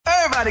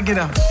gotta get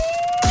up.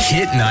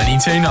 Hit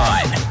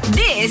 92.9.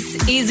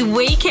 This is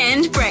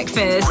Weekend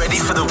Breakfast. Ready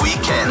for the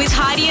weekend? With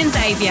Heidi and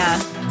Xavier.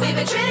 We've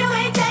been treating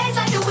weekdays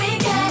like the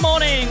weekend.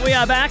 Morning, we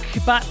are back,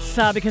 but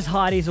because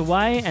Heidi's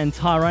away and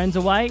Tyrone's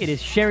away, it is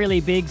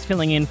Scherri-Lee Biggs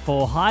filling in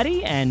for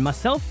Heidi and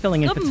myself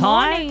filling in for Ty. Good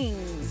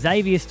morning.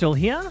 Xavier's still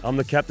here. I'm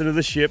the captain of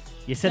the ship.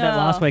 You said that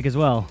last week as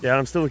well. Yeah,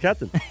 I'm still the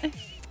captain.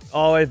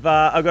 I've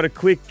got a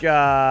quick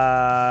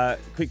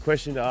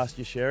question to ask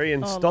you, Sherry,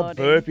 and stop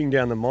burping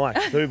down the mic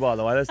too, by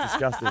the way. That's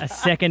disgusting. A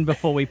second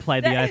before we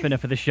played the opener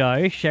for the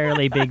show,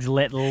 Scherri-Lee Biggs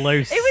let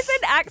loose. It was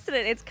an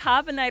accident. It's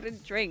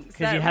carbonated drinks.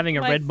 Because you're having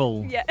a Red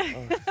Bull Yeah.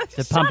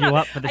 to pump you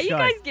up for the show.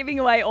 Are you guys giving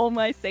away all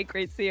my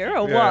secrets here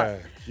or Yeah,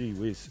 what? gee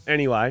whiz.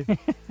 Anyway,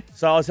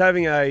 so I was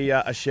having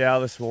a shower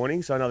this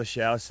morning, so another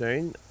shower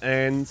scene,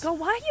 and God,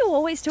 why are you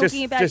always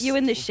talking about you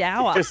in the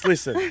shower? Just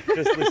listen.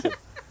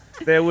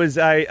 There was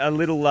a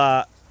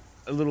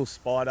little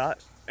spider,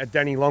 a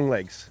Danny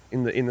Longlegs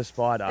in the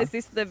spider. Is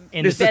this the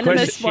This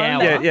venomous one?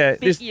 shower. Yeah.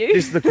 Bit you?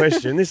 This is the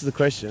question. This is the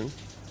question.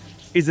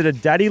 Is it a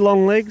Daddy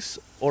Longlegs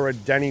or a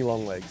Danny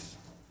Longlegs?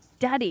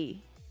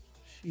 Daddy.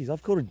 Jeez,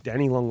 I've called it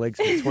Danny Longlegs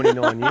for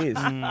 29 years.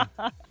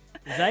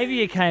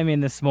 Xavier came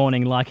in this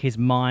morning like his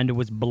mind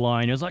was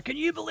blown. He was like, can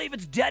you believe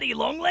it's Daddy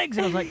Longlegs?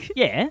 And I was like,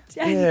 yeah.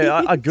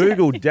 Yeah, I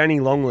googled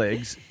Danny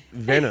Longlegs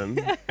venom,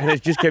 and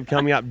it just kept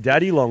coming up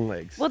Daddy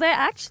Longlegs. Well, they're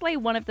actually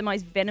one of the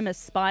most venomous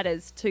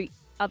spiders to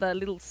other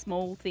little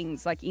small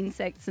things like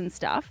insects and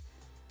stuff.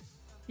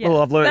 Yeah,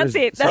 Well, I've learned that's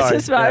it. That's sorry,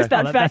 as far as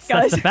yeah. that That's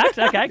fact goes. the fact?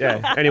 Okay, cool.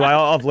 Yeah. Anyway,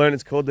 I've learned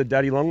it's called the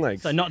Daddy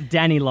Longlegs. So not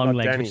Danny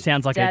Longlegs, Danny. which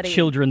sounds like Daddy. a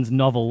children's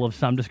novel of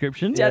some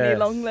description. Daddy Yes.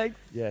 Longlegs.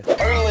 Yeah.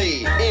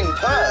 Only in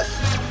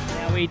Perth.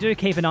 Now, we do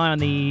keep an eye on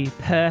the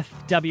Perth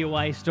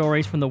WA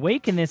stories from the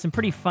week, and there's some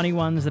pretty funny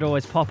ones that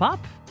always pop up,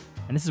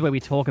 and this is where we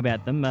talk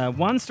about them.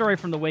 One story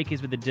from the week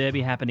is with the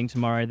Derby happening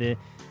tomorrow, the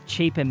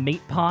cheaper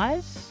meat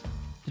pies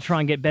to try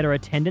and get better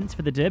attendance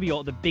for the Derby,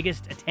 or the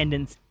biggest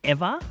attendance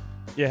ever.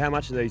 Yeah, how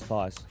much are these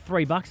pies?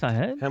 $3, I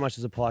heard. How much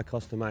does a pie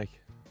cost to make?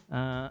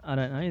 I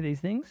don't know these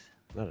things.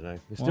 I don't know.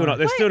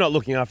 They're still not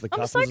looking after the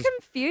I'm so customers.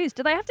 confused.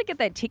 Do they have to get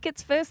their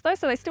tickets first, though?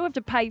 So they still have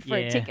to pay for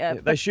a Yeah.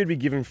 ticket. They should be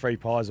giving free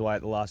pies away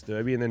at the last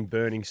Derby and then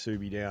burning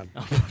Subi down.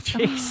 Oh,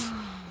 jeez.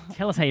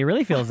 Tell us how you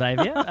really feel,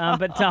 Xavier.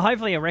 But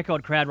hopefully a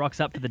record crowd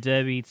rocks up for the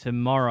Derby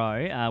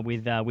tomorrow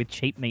with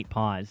cheap meat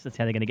pies. That's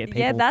how they're going to get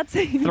people Yeah, that's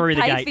through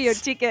the pay gates. for your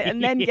ticket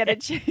and then get a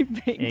cheap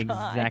meat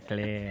pie.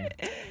 Exactly.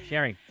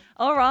 Sherry.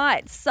 All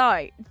right,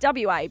 so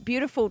WA,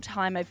 beautiful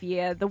time of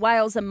year. The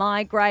whales are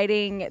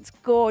migrating. It's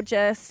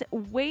gorgeous.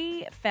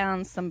 We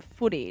found some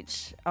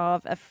footage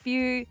of a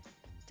few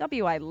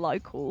WA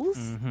locals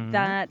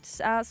that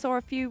saw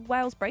a few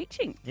whales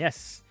breaching.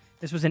 Yes.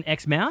 This was in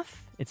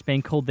Exmouth. It's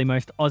been called the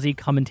most Aussie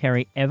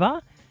commentary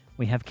ever.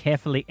 We have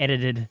carefully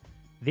edited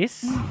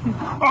this.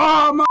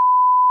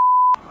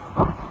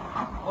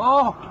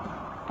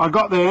 Oh, I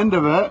got the end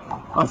of it.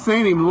 I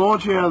seen him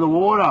launch out of the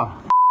water.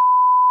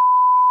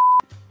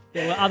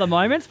 There were other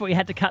moments, but we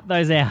had to cut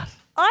those out.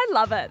 I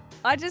love it.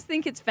 I just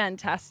think it's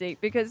fantastic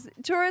because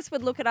tourists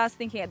would look at us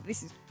thinking,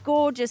 this is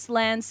gorgeous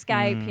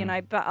landscape,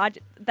 but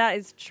that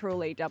is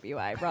truly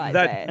WA right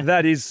there.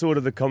 That is sort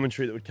of the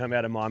commentary that would come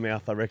out of my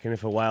mouth, I reckon,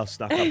 if a whale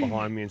snuck up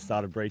behind me and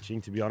started breaching,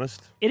 to be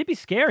honest. It'd be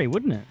scary,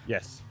 wouldn't it?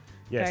 Yes.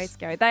 Very Yes.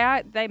 scary.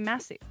 They're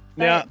massive.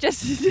 Now-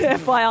 Just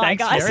FYI,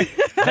 Thanks, guys. Sherry.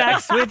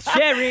 Facts with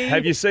Sherry.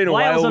 Have you seen a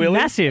Whales whale, are Willie?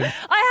 massive.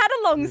 I had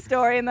a long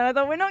story and then I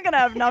thought we're not going to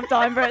have enough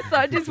time for it, so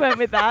I just went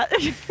with that.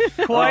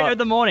 Quote of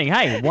the morning.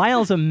 Hey,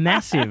 whales are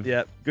massive.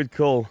 Yeah, good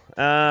call.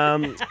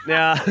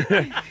 Now,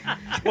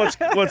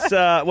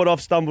 what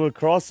I've stumbled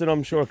across, and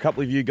I'm sure a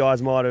couple of you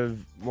guys might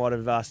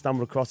have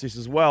stumbled across this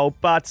as well,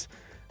 but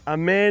a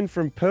man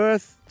from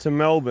Perth to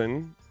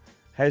Melbourne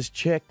has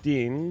checked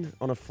in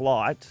on a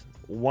flight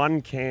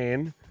 1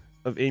 can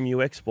of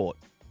emu export.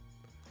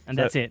 And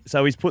that's it.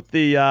 So he's put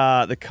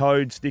the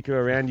code sticker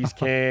around his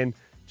can,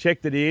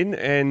 checked it in,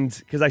 and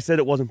because they said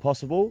it wasn't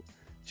possible,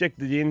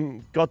 checked it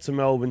in, got to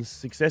Melbourne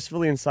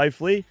successfully and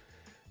safely,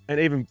 and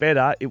even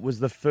better, it was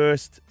the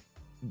first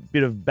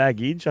bit of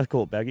baggage, I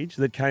call it baggage,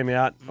 that came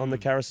out on the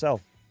carousel.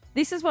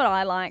 This is what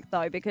I like,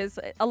 though, because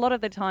a lot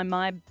of the time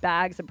my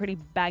bags are pretty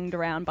banged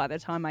around by the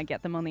time I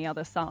get them on the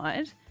other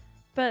side.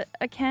 But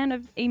a can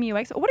of emu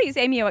export, what is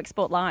emu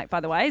export like, by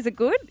the way? Is it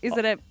good? Is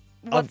it a...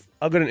 I've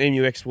got an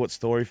emu export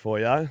story for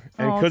you, and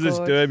Oh, because it's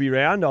good. Derby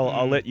round,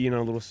 I'll let you in on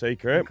a little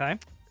secret. Okay.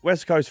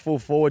 West Coast full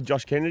forward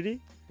Josh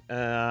Kennedy,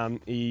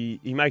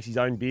 he makes his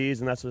own beers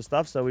and that sort of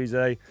stuff, so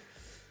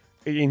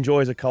he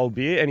enjoys a cold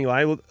beer.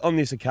 Anyway, well, on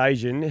this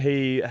occasion,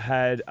 he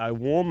had a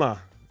warmer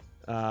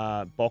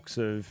box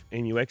of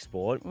emu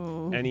export,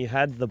 and he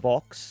had the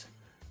box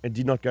and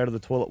did not go to the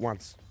toilet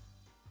once.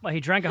 Well, he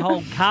drank a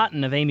whole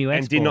carton of emu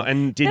export. That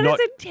is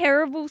a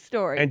terrible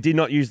story. And did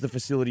not use the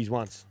facilities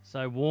once.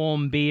 So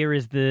warm beer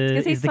is the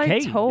Because he's so key.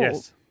 tall.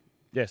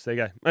 Yes, there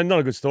you go. And not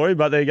a good story,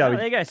 but there you go. Oh,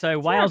 there you go. So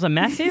whales are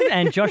massive,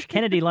 and Josh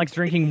Kennedy likes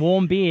drinking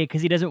warm beer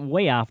because he doesn't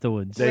wee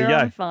afterwards. There you We're go.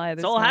 on fire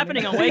this It's all morning.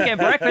 happening on Weekend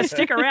Breakfast.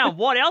 Stick around.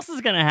 What else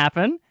is going to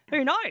happen?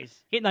 Who knows?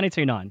 Hit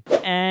 92.9.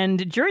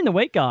 And during the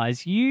week,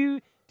 guys,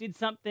 you did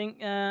something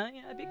a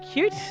bit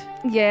cute.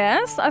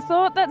 Yes, I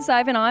thought that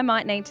Xav and I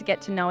might need to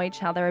get to know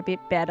each other a bit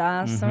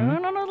better. So we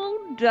went on a little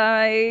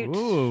date.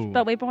 Ooh.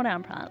 But we brought our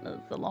partners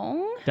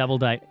along. Double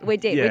date. We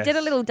did. Yes. We did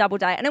a little double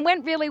date and it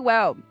went really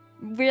well.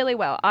 Really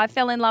well. I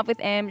fell in love with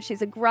Em.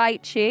 She's a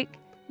great chick.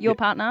 Your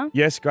partner?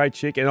 Yes, great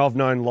chick. And I've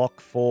known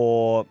Locke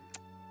for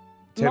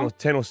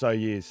 10 or so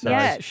years. So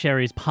Yeah.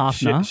 Sherry's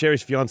partner.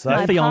 Sherry's fiance.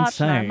 My fiancé.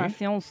 Partner, my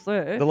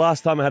fiancé. The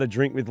last time I had a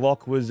drink with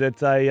Locke was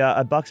at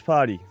a Bucks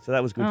party, so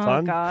that was good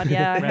fun. Oh, God,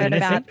 yeah, I heard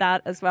about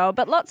that as well.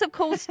 But lots of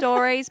cool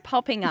stories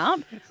popping up.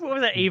 What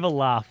was that evil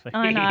laugh?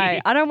 I know.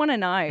 I don't want to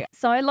know.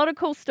 So a lot of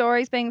cool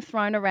stories being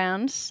thrown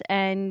around,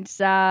 and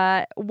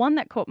one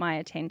that caught my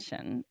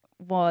attention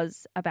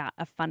was about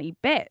a funny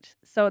bet.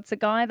 So it's a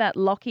guy that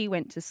Lockie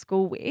went to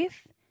school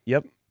with.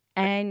 Yep.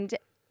 And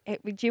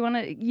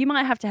you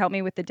might have to help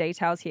me with the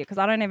details here because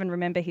I don't even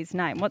remember his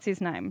name. What's his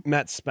name?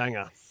 Matt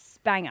Spanger.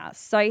 Spanger.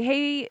 So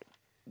he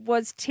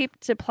was tipped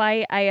to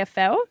play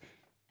AFL,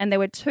 and there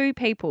were two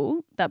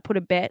people that put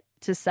a bet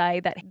to say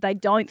that they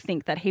don't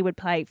think that he would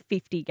play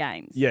 50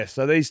 games. Yes,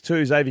 so these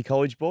two Xavier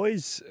College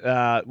boys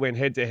went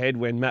head-to-head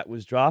when Matt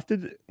was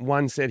drafted.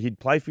 One said he'd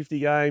play 50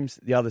 games.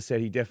 The other said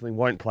he definitely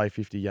won't play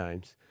 50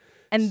 games.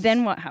 And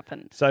then what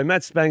happened? So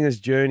Matt Spanger's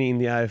journey in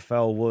the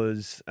AFL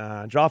was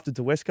drafted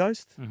to West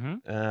Coast.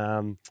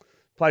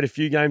 Played a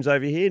few games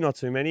over here, not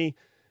too many.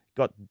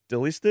 Got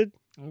delisted.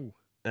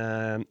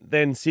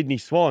 Then Sydney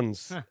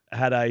Swans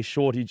had a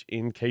shortage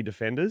in key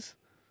defenders.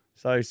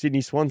 So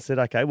Sydney Swans said,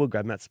 okay, we'll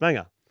grab Matt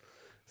Spanger.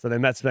 So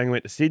then Matt Spanger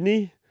went to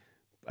Sydney.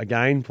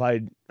 Again,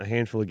 played a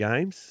handful of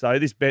games. So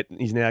this bet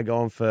is now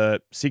gone for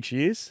 6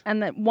 years.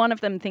 And that one of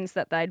them thinks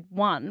that they'd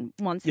won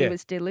once he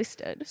was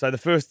delisted. So the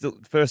first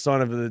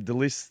sign of the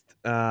delist,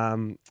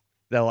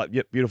 they're like,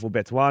 yep, beautiful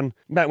bet's won.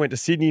 Matt went to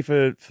Sydney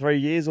for 3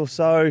 years or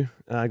so,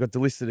 got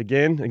delisted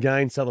again.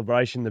 Again,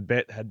 celebration, the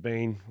bet had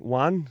been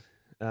won.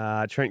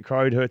 Trent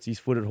Crode hurts his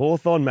foot at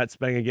Hawthorn. Matt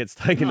Spanger gets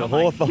taken to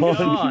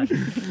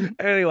Hawthorn.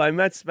 Anyway,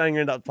 Matt Spanger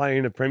ended up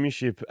playing a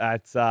premiership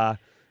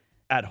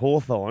at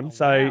Hawthorn.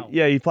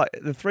 Yeah, he played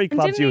the three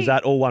clubs he was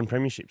at all won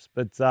premierships.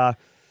 But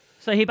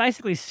so he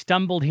basically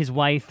stumbled his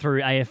way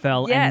through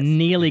AFL Yes. and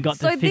nearly got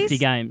to 50 this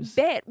games.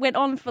 bet went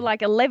on for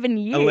like 11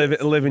 years.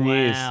 11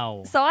 years.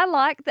 Wow. So I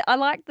like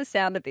the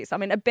sound of this. I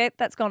mean, a bet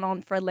that's gone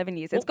on for 11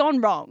 years. It's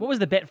gone wrong. What was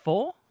the bet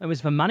for? It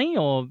was for money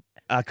or?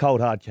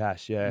 Cold hard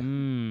cash, yeah.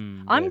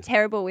 I'm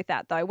terrible with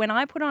that though. When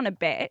I put on a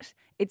bet,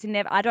 it's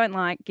never. I don't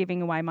like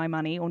giving away my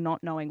money or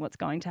not knowing what's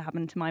going to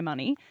happen to my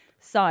money.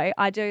 So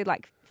I do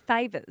like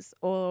favors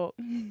or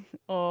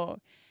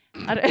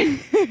I don't.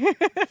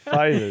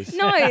 Favours.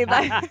 No,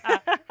 like,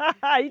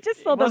 you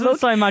just saw It the wasn't look.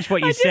 so much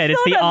what I you just said,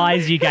 it's saw the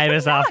eyes you gave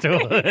us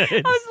afterwards.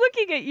 I was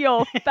looking at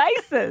your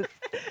faces.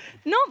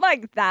 Not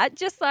like that,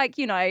 just like,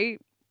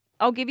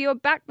 I'll give you a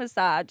back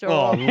massage or,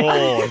 Oh,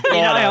 Lord. You're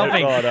not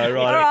helping.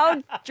 or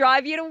I'll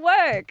drive you to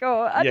work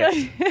or I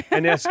don't.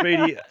 And now,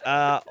 Speedy,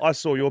 I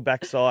saw your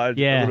backside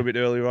Yeah. a little bit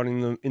earlier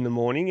on in the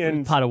morning,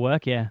 and Part of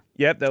work, yeah.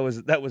 yep, that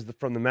was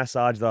from the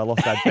massage that I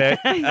lost that bet.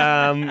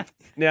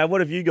 Now,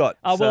 what have you got?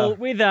 Oh, well,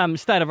 with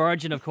State of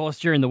Origin, of course,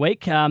 during the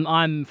week,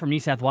 I'm from New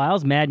South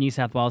Wales, mad New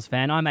South Wales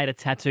fan. I made a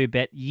tattoo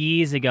bet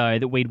years ago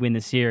that we'd win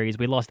the series.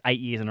 We lost 8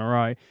 years in a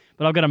row.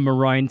 But I've got a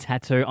maroon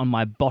tattoo on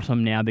my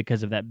bottom now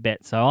because of that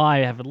bet. So I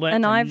have learned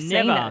And to I've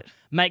seen never it.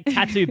 make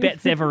tattoo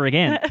bets ever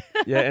again.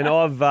 Yeah, and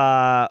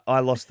I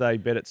lost a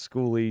bet at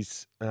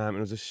schoolies. It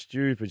was a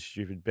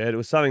stupid bet. It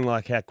was something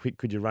like how quick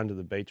could you run to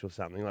the beach or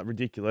something, like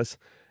ridiculous.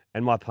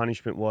 And my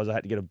punishment was I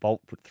had to get a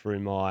bolt put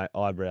through my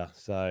eyebrow.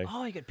 So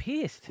Oh, you got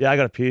pierced. yeah, I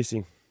got a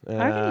piercing. I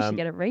reckon you should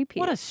get a repeat.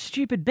 What a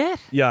stupid bet.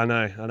 Yeah, I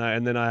know.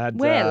 And then I had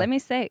Where? Let me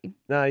see.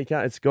 No, you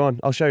can't. It's gone.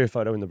 I'll show you a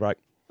photo in the break.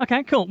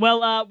 Okay, cool.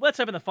 Well, let's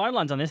open the phone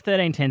lines on this.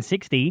 13 10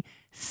 60.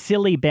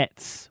 Silly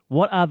bets.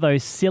 What are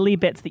those silly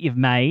bets that you've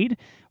made?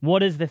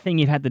 What is the thing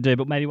you've had to do,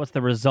 but maybe what's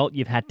the result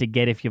you've had to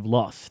get if you've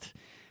lost?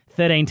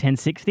 13 10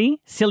 60.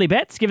 Silly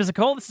bets. Give us a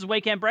call. This is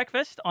Weekend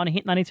Breakfast on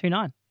Hit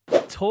 92.9.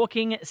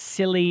 Talking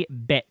silly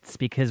bets,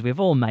 because we've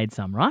all made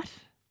some, right?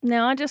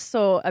 Now, I just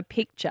saw a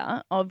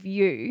picture of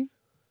you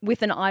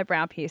with an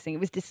eyebrow piercing. It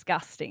was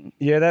disgusting.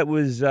 Yeah, that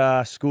was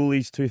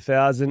Schoolies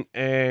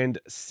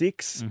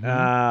 2006.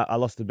 I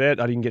lost the bet.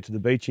 I didn't get to the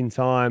beach in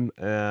time,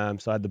 so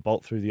I had the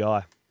bolt through the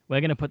eye.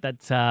 We're going to put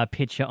that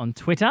picture on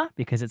Twitter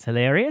because it's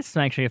hilarious.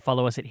 Make sure you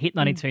follow us at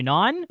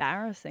Hit92.9.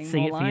 Embarrassing.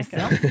 See more it for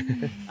like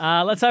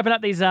yourself. Let's open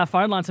up these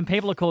phone lines. Some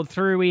people are called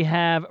through. We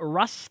have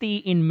Rusty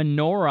in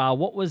Menora.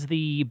 What was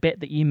the bet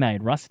that you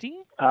made, Rusty?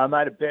 I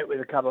made a bet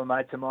with a couple of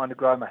mates of mine to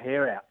grow my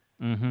hair out.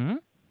 Mm-hmm.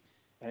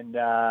 And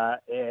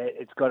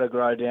it's got to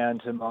grow down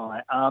to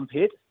my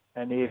armpit.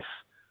 And if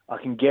I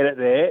can get it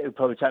there, it'll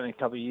probably take me a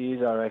couple of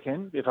years, I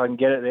reckon. If I can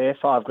get it there,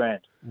 $5,000.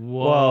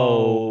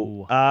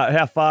 Whoa.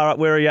 How far up?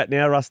 Where are you at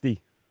now,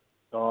 Rusty?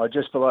 Oh,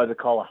 just below the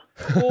collar.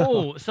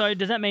 Oh, so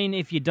does that mean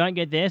if you don't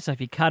get there, so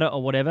if you cut it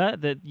or whatever,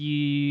 that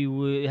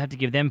you have to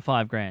give them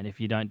 $5,000 if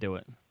you don't do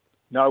it?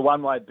 No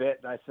one-way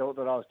bet. They thought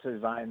that I was too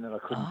vain that I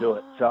couldn't do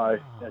it. So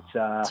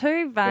that's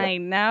Too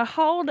vain. Now,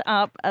 hold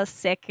up a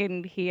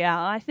second here.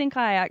 I think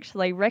I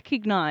actually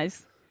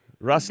recognise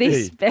Rusty.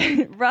 this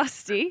bet.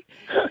 Rusty,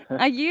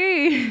 are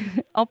you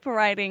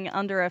operating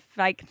under a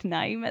fake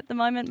name at the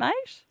moment,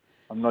 mate?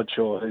 I'm not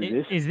sure who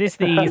this. Is this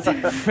the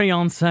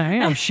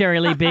fiancé of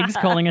Scherri-Lee Biggs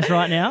calling us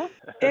right now?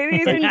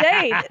 It is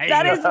indeed.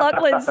 That is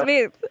Lachlan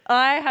Smith.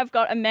 I have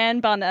got a man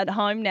bun at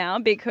home now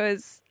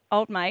because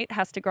old mate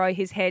has to grow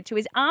his hair to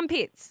his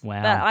armpits.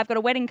 Wow. But I've got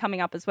a wedding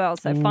coming up as well,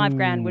 so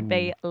 $5,000 would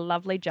be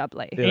lovely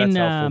jubbly. Yeah, that's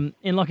helpful.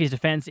 In Lockie's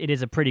defence, it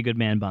is a pretty good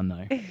man bun,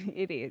 though.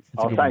 It is.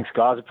 Oh, thanks,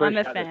 guys. Appreciate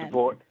I'm a the fan.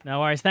 support. No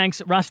worries.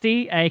 Thanks,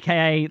 Rusty,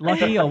 a.k.a.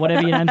 Lockie, or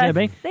whatever your name's going to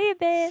be. See you,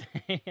 Ben.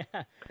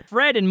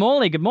 Fred and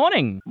Morley, good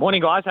morning.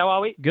 Morning, guys. How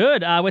are we?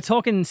 Good. We're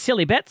talking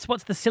silly bets.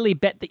 What's the silly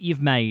bet that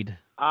you've made?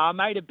 I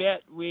made a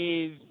bet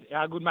with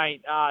our good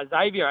mate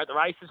Xavier at the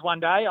races one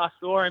day. I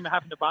saw him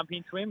having to bump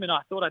into him, and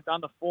I thought I'd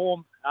done the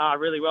form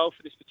really well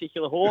for this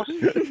particular horse.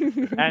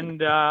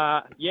 And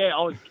I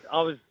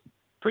was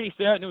pretty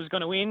certain it was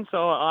going to win.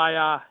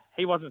 So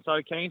he wasn't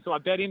so keen. So I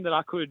bet him that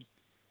I could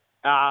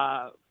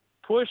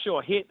push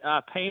or hit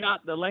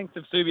Peanut the length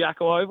of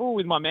Subiaco Oval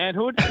with my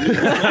manhood. To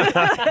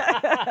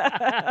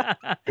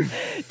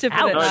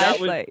put it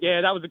nicely.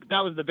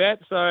 That was the bet.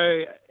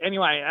 So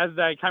anyway, as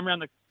they came around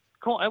the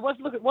corner, it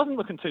wasn't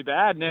looking too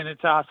bad, and then it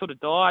sort of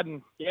died,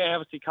 and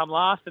obviously come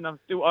last, and I'm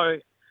still owe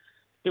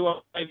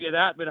Xavier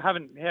that, but I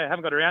haven't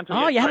got around to it.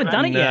 Oh, yet. you haven't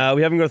done it yet? No,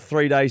 we haven't got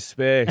 3 days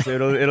spare, so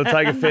it'll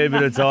take a fair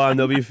bit of time.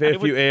 There'll be a fair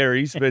few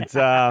Aries, but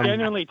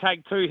Genuinely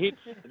take 2 hits.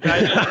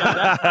 Xavier, you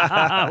know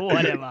that.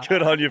 Whatever.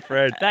 Good on you,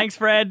 Fred. Thanks,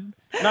 Fred.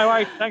 No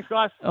worries. Thanks,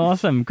 guys.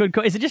 Awesome. Good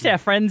call. Is it just our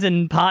friends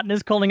and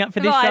partners calling up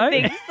for this show? I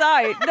think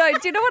so. No,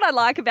 do you know what I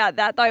like about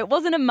that, though? It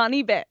wasn't a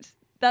money bet.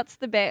 That's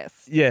the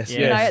best. Yes, You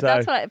yes. know, so-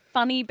 that's what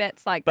funny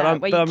bets like But that, I'm-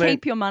 where but you I mean-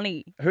 keep your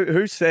money.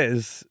 Who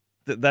says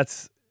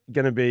that's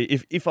going to be,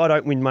 if I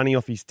don't win money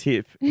off his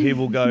tip, he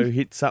will go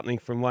hit something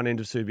from one end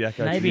of Subiaco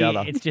to Maybe the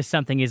other. it's just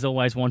something he's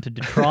always wanted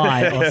to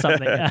try or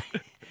something.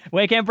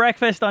 Weekend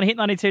breakfast on Hit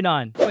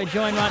 92.9. We're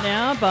joined right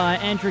now by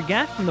Andrew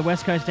Gaff from the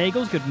West Coast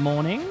Eagles. Good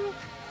morning.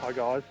 Hi,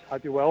 guys.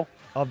 Hope you're well.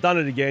 I've done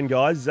it again,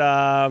 guys.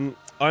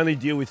 Only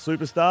deal with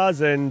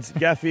superstars, and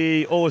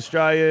Gaffy,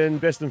 All-Australian,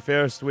 best and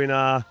fairest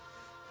winner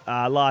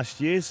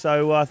last year.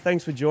 So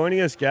thanks for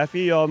joining us,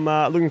 Gaffy. I'm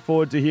looking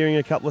forward to hearing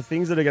a couple of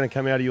things that are going to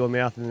come out of your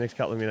mouth in the next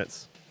couple of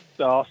minutes.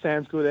 Oh,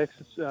 sounds good, X.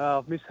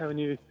 I've missed having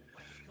you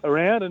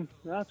around, and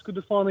it's good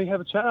to finally have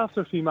a chat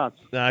after a few months.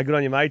 Good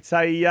on you, mate.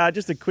 Say,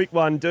 just a quick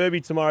one,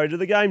 Derby tomorrow. Do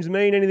the games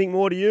mean anything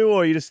more to you,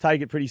 or you just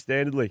take it pretty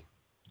standardly?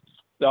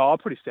 Oh,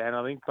 pretty standard,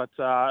 I think. But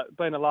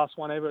being the last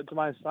one ever at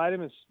Domain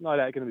Stadium, it's no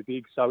doubt going to be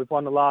big. So we've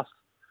won the last,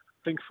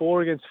 I think,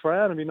 4 against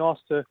Freo, and it'd be nice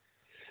to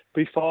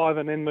be 5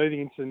 and then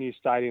moving into the new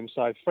stadium.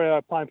 So Freo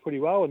are playing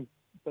pretty well,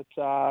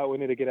 but we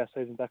need to get our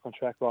season back on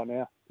track right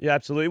now. Yeah,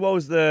 absolutely. What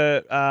was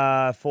the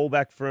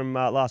fallback from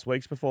last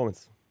week's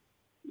performance?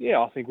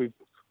 Yeah, I think we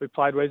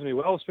played reasonably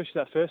well, especially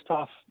that first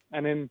half,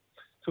 and then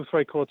till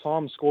 3/4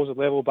 time, scores at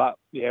level. But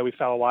yeah, we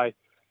fell away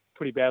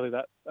pretty badly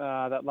that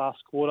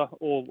last quarter,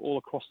 all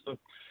across the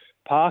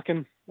park,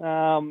 and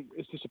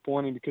it's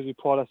disappointing because we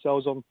pride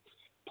ourselves on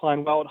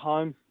playing well at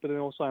home, but then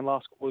also in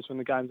last quarters when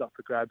the game's up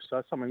for grabs. So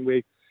it's something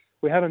we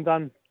haven't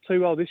done too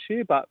well this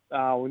year, but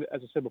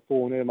as I said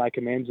before, we need to make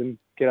amends and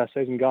get our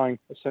season going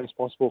as soon as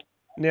possible.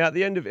 Now, at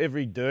the end of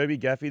every derby,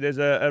 Gaffy, there's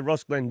a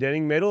Ross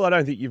Glendenning medal. I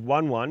don't think you've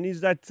won one. Is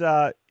that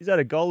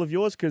a goal of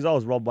yours? Because I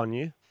was robbed one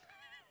year.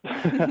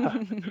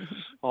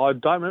 I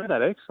don't remember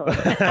that, X.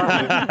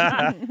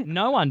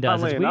 No one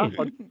does. It's enough,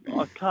 weird.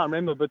 I can't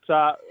remember, but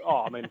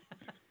I mean,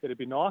 it'd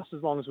be nice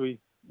as long as we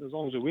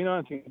win. I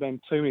don't think there's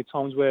been too many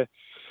times where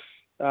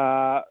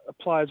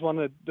players won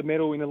the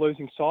medal in the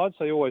losing side,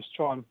 so you always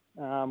try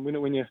and win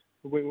it when you're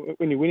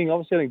winning.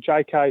 Obviously, I think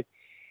JK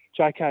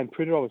and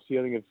Pritter, obviously,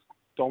 I think have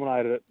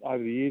dominated it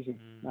over the years,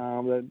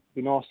 and it'd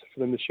be nice for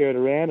them to share it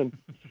around, and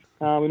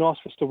it'd be nice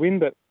for us to win.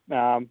 But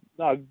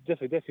no,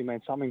 definitely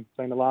means something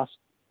being the last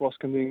Ross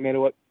Glendenning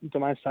medal at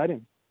Domain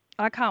Stadium.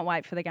 I can't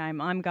wait for the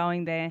game. I'm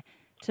going there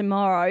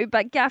tomorrow.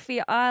 But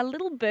Gaffy, a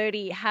little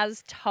birdie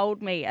has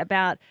told me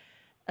about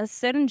a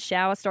certain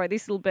shower story.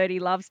 This little birdie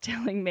loves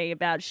telling me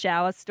about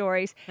shower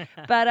stories.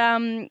 But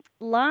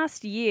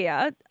last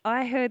year,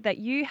 I heard that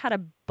you had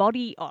a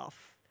body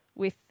off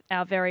with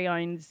our very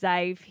own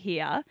Xav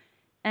here,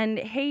 and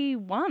he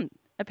won,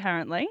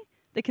 apparently.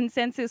 The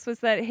consensus was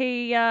that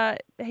he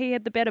had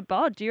the better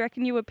bod. Do you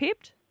reckon you were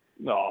pipped?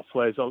 Oh,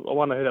 please. I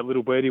wonder who that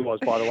little birdie was,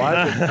 by the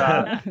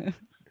way. But,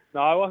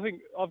 no, I think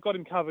I've got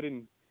him covered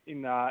in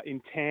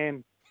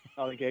tan.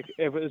 I think,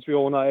 as we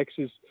all know, X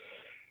is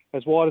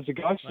as wide as a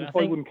ghost. Well, He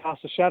probably wouldn't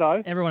cast a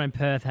shadow. Everyone in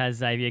Perth has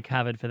Xavier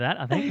covered for that,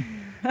 I think.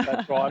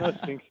 That's right. I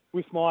think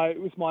with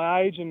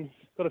my age and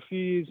got a few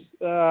years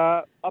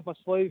up my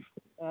sleeve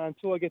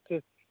until I get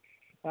to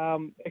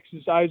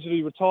X's age to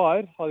be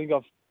retired, I think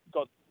I've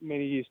got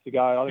many years to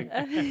go.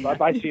 I think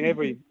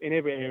basically in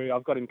every area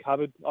I've got him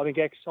covered. I think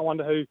X. I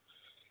wonder who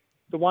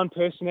the one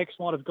person X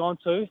might have gone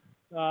to,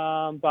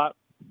 but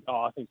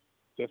I think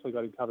definitely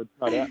got him covered,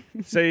 no doubt.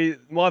 See,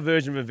 my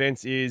version of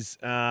events is,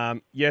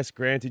 yes,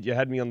 granted, you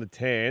had me on the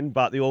tan,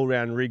 but the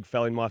all-round rig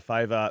fell in my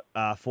favour,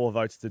 4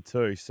 votes to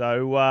 2.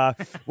 So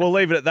we'll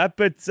leave it at that.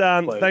 But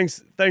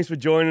thanks for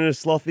joining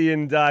us, Slothy,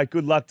 and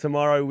good luck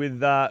tomorrow with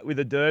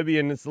the Derby.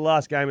 And it's the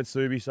last game at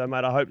Subi, so,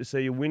 mate, I hope to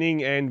see you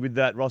winning and with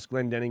that Ross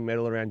Glendenning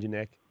medal around your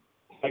neck.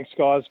 Thanks,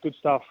 guys. Good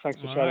stuff. Thanks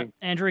for All chatting. right.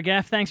 Andrew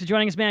Gaff, thanks for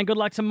joining us, man. Good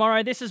luck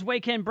tomorrow. This is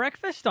Weekend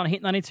Breakfast on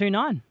Hit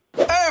 92.9.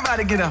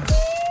 Everybody get up.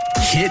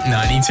 Hit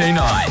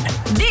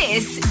 92.9.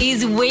 This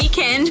is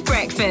Weekend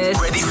Breakfast.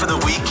 Ready for the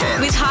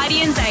weekend. With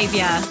Heidi and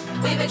Xavier.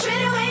 We've been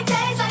treating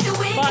weekdays like the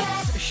weekend.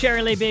 But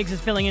Scherri-Lee Biggs is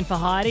filling in for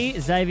Heidi.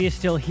 Xavier's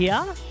still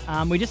here.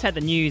 We just had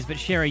the news, but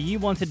Sherry, you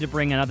wanted to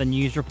bring another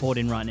news report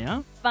in right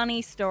now.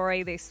 Funny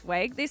story this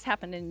week. This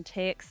happened in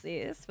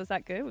Texas. Was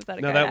that good? Was that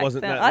a No, good that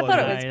wasn't. accent? That I thought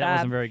it wasn't. was Hey, bad. that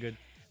wasn't very good.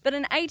 But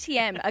an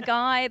ATM, a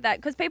guy that,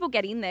 because people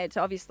get in there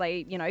to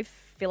obviously,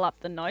 fill up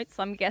the notes,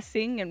 I'm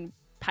guessing, and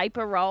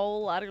paper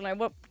roll. I don't know.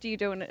 What do you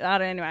do?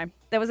 Anyway,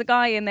 there was a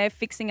guy in there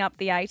fixing up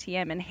the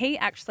ATM and he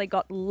actually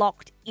got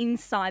locked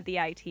inside the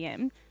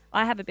ATM.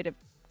 I have a bit of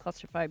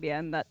claustrophobia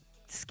and that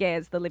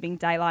scares the living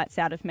daylights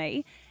out of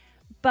me.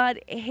 But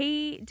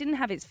he didn't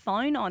have his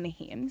phone on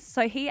him,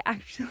 so he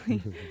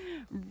actually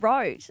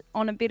wrote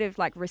on a bit of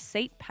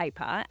receipt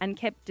paper and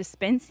kept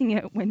dispensing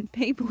it when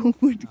people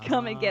would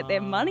come and get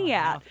their money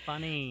out. How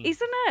funny.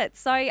 Isn't it?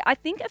 So I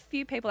think a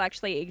few people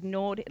actually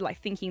ignored it,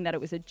 thinking that it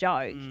was a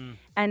joke.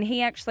 And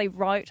he actually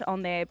wrote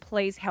on there,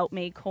 "Please help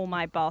me, call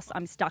my boss.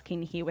 I'm stuck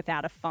in here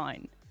without a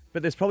phone."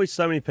 But there's probably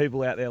so many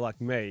people out there like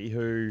me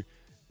who,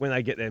 when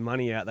they get their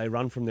money out, they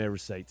run from their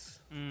receipts.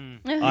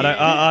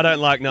 I don't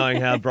like knowing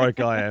how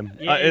broke I am.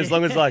 As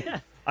long as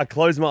I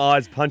close my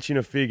eyes, punch in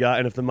a figure,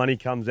 and if the money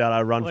comes out,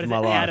 I run What for is my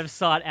it? life. Out of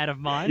sight, out of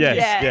mind?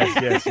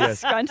 Yes.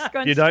 Scrunch,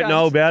 scrunch, You don't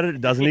know scrunch. about it,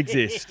 it doesn't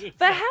exist.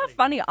 But how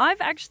funny.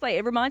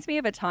 It reminds me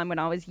of a time when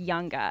I was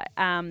younger.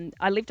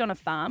 I lived on a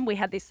farm. We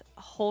had this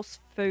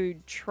horse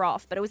food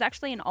trough, but it was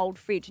actually an old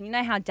fridge. And you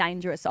know how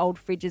dangerous old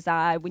fridges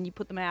are when you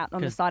put them out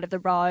on the side of the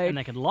road. And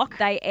they can lock?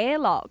 They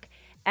airlock.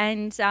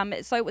 And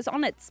so it was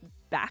on its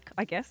back,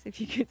 I guess,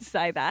 if you could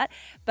say that.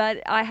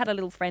 But I had a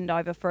little friend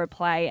over for a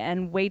play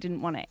and we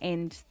didn't want to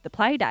end the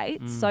play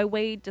date. So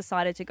we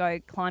decided to go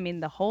climb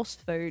in the horse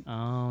food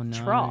Oh, no.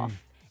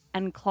 trough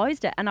and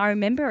closed it. And I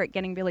remember it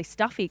getting really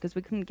stuffy because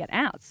we couldn't get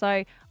out. So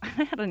I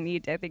had a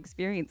near-death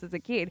experience as a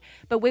kid.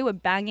 But we were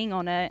banging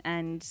on it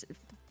and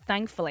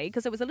thankfully,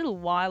 because it was a little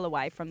while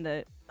away from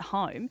the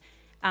home,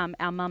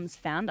 our mums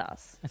found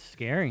us That's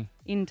scary.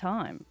 in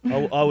time.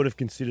 I would have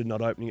considered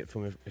not opening it if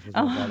it was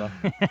my brother.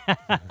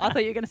 I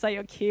thought you were going to say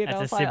your kid. I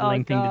That's was a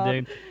sibling thing God.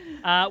 to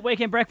do.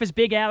 Weekend Breakfast,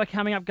 big hour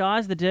coming up,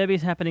 guys. The Derby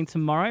is happening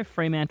tomorrow,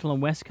 Fremantle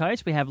and West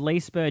Coast. We have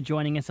Lee Spur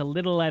joining us a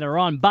little later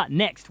on. But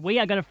next, we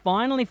are going to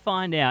finally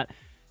find out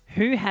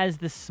who has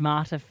the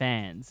smarter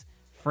fans.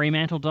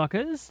 Fremantle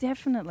Dockers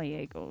Definitely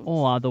Eagles.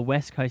 or the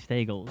West Coast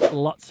Eagles?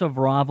 Lots of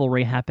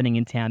rivalry happening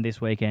in town this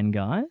weekend,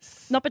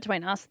 guys. Not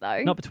between us,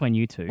 though. Not between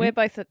you two. We're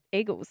both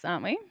Eagles,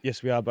 aren't we?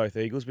 Yes, we are both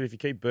Eagles, but if you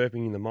keep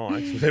burping in the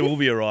mics, there will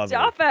be a rivalry.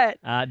 Stop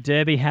it.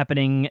 Derby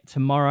happening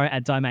tomorrow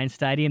at Domain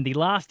Stadium, the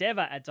last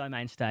ever at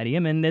Domain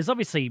Stadium. And there's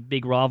obviously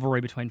big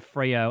rivalry between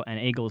Freo and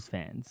Eagles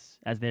fans,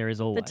 as there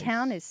is always. The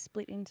town is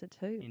split into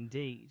two.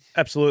 Indeed.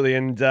 Absolutely,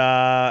 and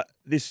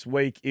this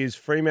week is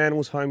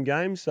Fremantle's home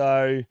game,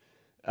 so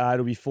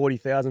it'll be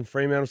 40,000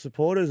 Fremantle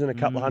supporters and a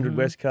couple of hundred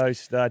West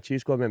Coast cheer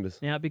squad members.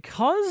 Now,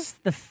 because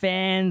the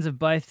fans of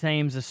both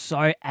teams are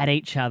so at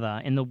each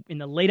other in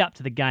the lead up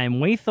to the game,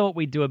 we thought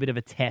we'd do a bit of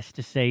a test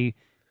to see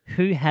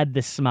who had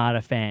the smarter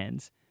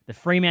fans, the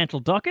Fremantle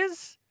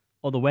Dockers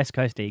or the West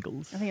Coast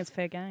Eagles. I think it's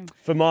fair game.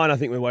 For mine, I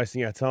think we're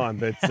wasting our time,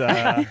 but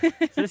So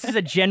this is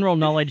a general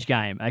knowledge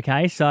game,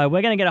 okay? So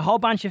we're going to get a whole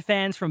bunch of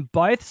fans from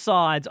both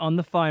sides on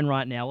the phone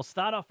right now. We'll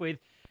start off with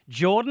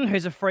Jordan,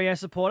 who's a Freo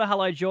supporter.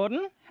 Hello,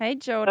 Jordan. Hey,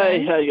 Jordan.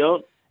 Hey, how you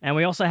going? And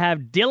we also have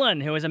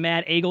Dylan, who is a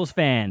mad Eagles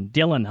fan.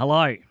 Dylan,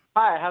 hello.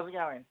 Hi, how's it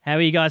going? How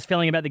are you guys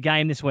feeling about the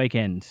game this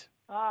weekend?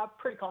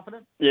 Pretty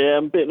confident. Yeah,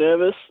 I'm a bit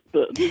nervous,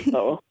 but oh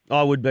well.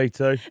 I would be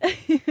too.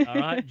 All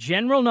right,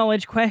 general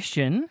knowledge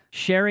question.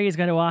 Sherry is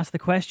going to ask the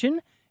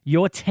question.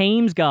 Your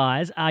teams,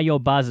 guys, are your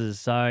buzzers.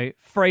 So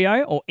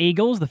Freo or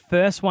Eagles, the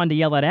first one to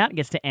yell it out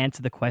gets to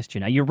answer the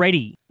question. Are you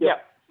ready? Yeah.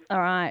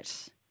 All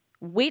right.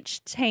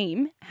 Which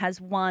team has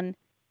won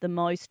the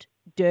most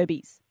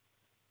derbies?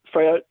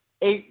 Freo.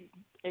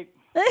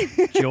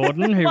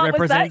 Jordan, who What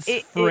was that? represents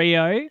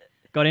Freo,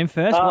 got in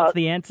first. What's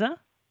the answer?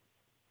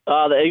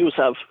 The Eagles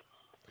have.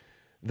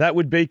 That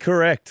would be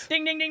correct.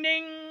 Ding, ding, ding,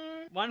 ding.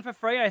 One for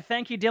Freo.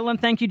 Thank you, Dylan.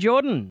 Thank you,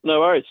 Jordan. No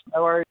worries.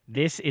 No worries.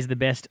 This is the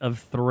best of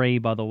three,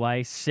 by the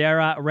way.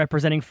 Sarah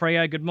representing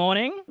Freo. Good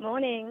morning.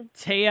 Morning.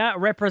 Tia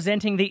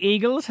representing the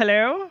Eagles.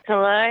 Hello.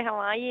 Hello, how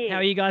are you? How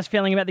are you guys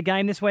feeling about the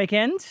game this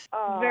weekend?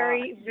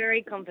 Very,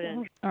 very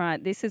confident. All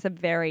right, this is a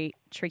very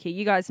tricky.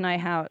 You guys know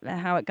how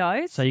it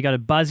goes. So you got to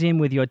buzz in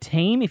with your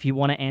team if you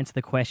want to answer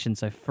the question.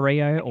 So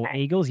Freo or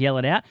Eagles, yell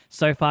it out.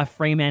 So far,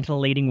 Fremantle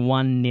leading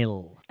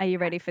 1-0. Are you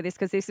ready for this?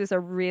 Because this is a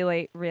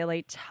really,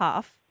 really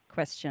tough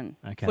question.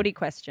 Okay. Footy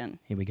question.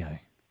 Here we go.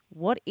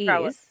 What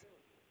Throw it. is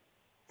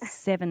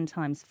 7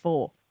 times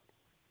 4?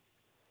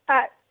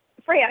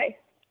 Freo,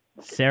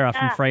 Sarah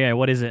from Freo,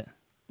 what is it?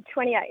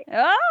 28.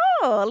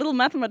 Oh, a little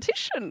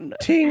mathematician.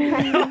 Ting.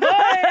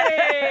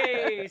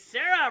 Hey,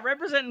 Sarah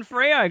representing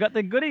Freo, got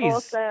the goodies.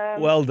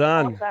 Awesome. Well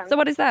done. Awesome. So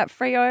what is that?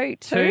 Freo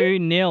 2?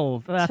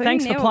 2-0.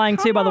 Thanks for 2-0. playing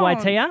too, by the way, Come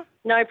on. Tia.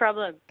 No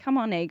problem. Come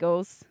on,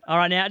 Eagles. All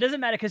right, now, it doesn't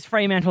matter because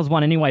Fremantle's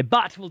won anyway,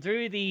 but we'll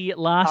do the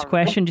last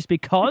question just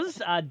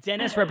because.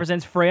 Dennis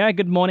represents Freo.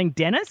 Good morning,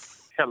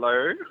 Dennis.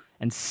 Hello.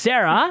 And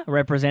Sarah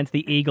represents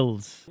the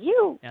Eagles.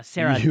 You. Now,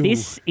 Sarah,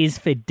 this is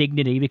for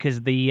dignity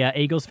because the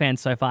Eagles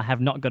fans so far have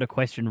not got a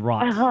question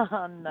right.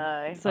 Oh,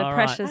 no. So All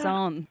right. pressure's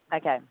on.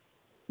 Okay.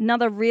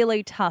 Another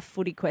really tough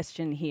footy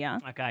question here.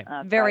 Okay.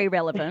 Very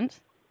relevant.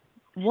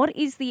 What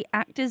is the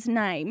actor's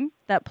name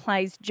that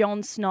plays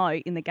Jon Snow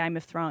in the Game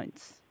of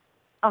Thrones?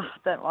 Oh,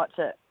 don't watch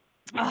it.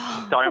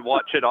 Don't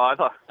watch it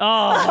either.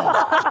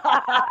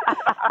 Oh,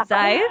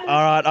 Dave?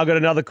 All right, I've got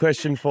another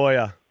question for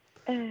you.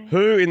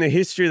 Who in the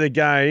history of the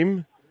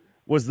game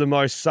was the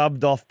most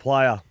subbed off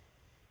player?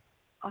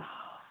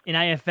 in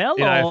AFL,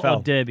 In or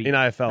AFL. Derby? In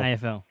AFL.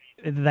 AFL.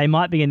 They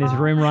might be in this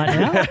room right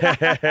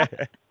now.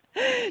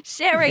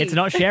 Sherry. It's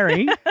not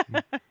Sherry.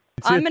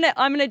 I'm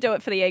gonna do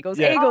it for the Eagles.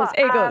 Yeah. Eagles.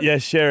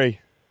 Yes, Sherry.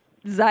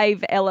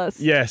 Zave Ellis.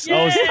 Yes,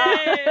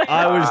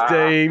 I was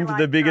deemed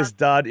the biggest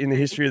dud in the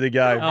history of the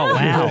game. Oh,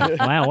 wow.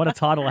 Wow, what a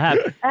title to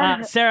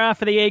have. Sarah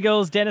for the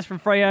Eagles, Dennis from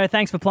Freo,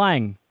 thanks for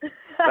playing.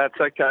 That's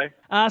okay.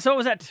 So what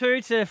was that, 2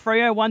 to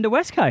Freo, 1 to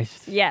West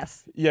Coast?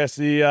 Yes. Yes,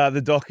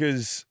 the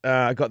Dockers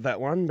got that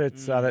one, but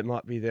that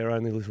might be their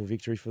only little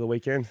victory for the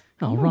weekend.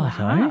 Oh, right.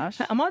 gosh.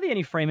 Am I the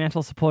only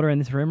Fremantle supporter in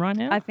this room right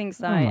now? I think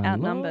so. Oh, my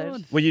Outnumbered.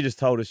 Lord. Well, you just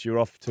told us you're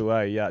off to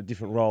a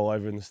different role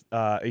over in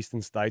the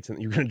eastern states and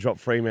you're going to drop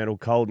Fremantle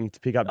cold and to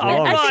pick up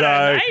Geelong. right,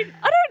 so mate.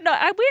 I don't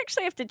know. We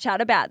actually have to chat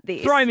about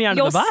this. Throw me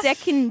under Your the bus.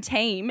 second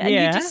team, and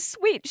Yeah. you just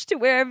switch to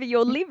wherever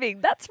you're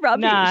living. That's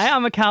rubbish. No,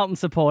 I'm a Carlton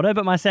supporter,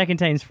 but my second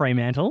team's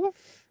Fremantle.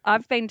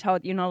 I've been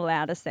told you're not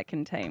allowed a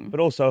second team. But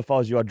also, if I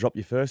was you, I'd drop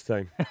your first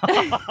team.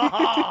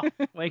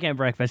 Weekend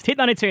breakfast. Hit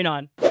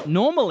 92.9.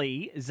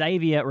 Normally,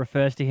 Xavier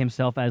refers to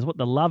himself as what,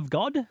 the love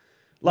god?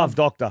 Love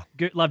Doctor.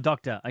 Love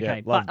doctor. Okay, Yeah,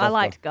 love but doctor. I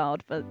liked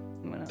God, but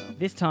whatever.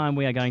 this time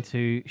we are going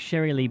to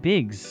Scherri-Lee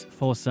Biggs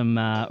for some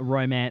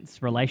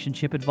romance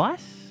relationship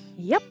advice.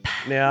 Yep.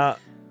 Now,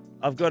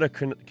 I've got a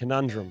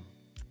conundrum.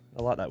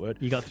 I like that word.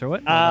 You got through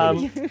it?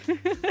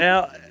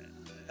 Now,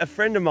 a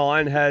friend of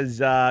mine has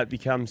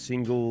become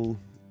single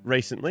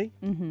recently,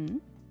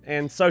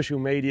 and social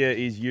media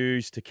is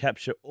used to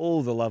capture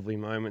all the lovely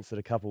moments that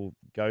a couple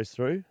goes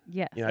through.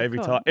 Yes. You know, of every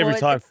course. time. Every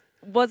Well, time.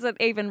 Was it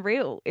even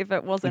real if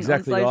it wasn't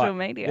Exactly on social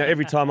right. media? You know,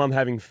 every time I'm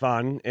having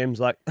fun, Em's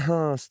like,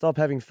 stop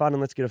having fun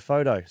and let's get a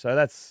photo. So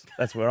that's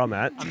where I'm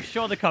at. I'm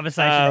sure the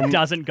conversation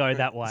doesn't go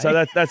that way.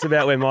 So that's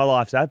about where my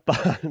life's at.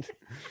 But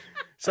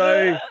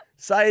so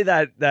say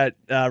that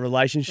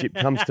relationship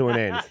comes to an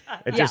end.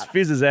 It just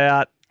fizzes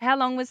out. How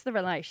long was the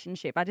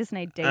relationship? I just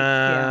need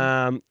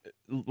deets here.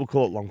 We'll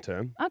call it long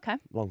term. Okay.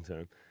 Long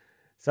term.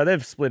 So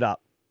they've split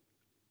up.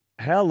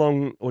 How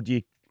long, or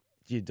do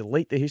you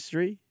delete the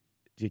history?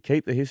 Do you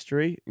keep the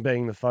history,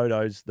 being the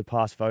photos, the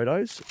past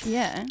photos?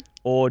 Yeah.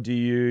 Or do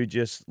you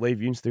just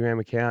leave your Instagram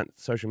account,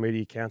 social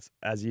media accounts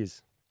as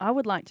is? I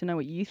would like to know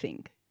what you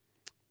think.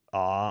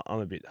 I'm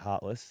a bit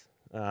heartless.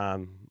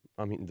 I'm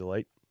hitting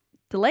delete.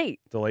 Delete.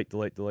 Delete.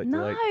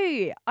 No,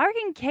 I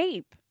reckon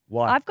keep.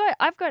 Why?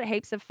 I've got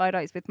heaps of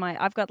photos with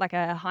I've got like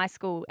a high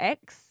school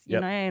ex, you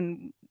Yep. know,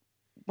 and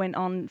went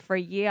on for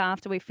a year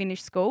after we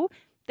finished school.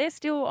 They're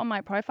still on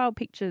my profile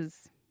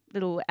pictures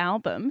little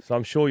album. So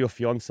I'm sure your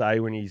fiance,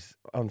 when he's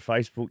on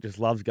Facebook, just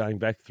loves going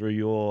back through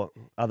your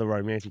other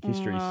romantic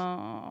histories.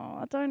 Oh,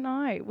 I don't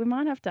know. We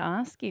might have to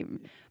ask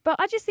him. But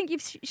I just think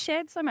you've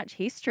shared so much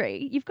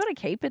history. You've got to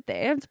keep it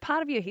there. It's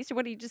part of your history.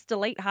 What, do you just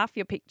delete half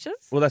your pictures?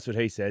 Well, that's what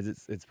he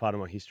says. It's part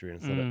of my history,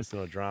 and it's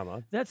not a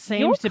drama. That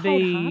seems to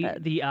be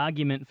cold-hearted. the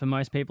argument for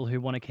most people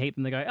who want to keep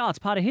them. They go, it's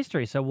part of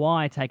history, so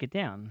why take it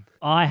down?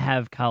 I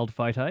have culled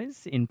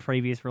photos in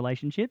previous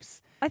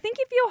relationships. I think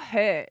if you're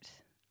hurt,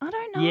 I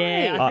don't know.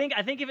 Yeah,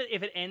 I think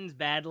if it ends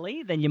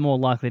badly, then you're more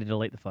likely to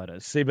delete the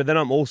photos. See, but then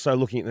I'm also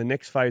looking at the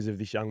next phase of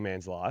this young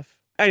man's life.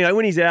 Anyway,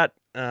 when he's out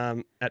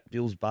at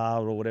Bill's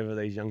bar or whatever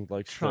these young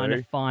blokes Trying do,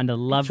 to find a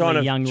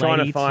lovely young trying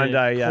lady to find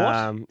a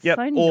court. yep,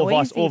 So or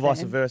vice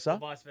noisy versa.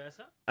 Vice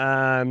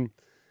versa.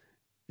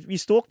 You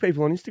stalk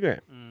people on Instagram.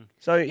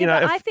 So you Yeah, know,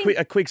 but I think-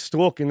 a quick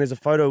stalk, and there's a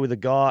photo with a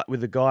guy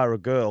or a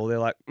girl. They're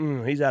like,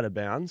 he's out of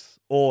bounds,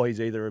 or he's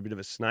either a bit of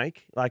a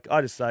snake. Like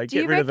I just say, Do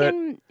get you rid of it.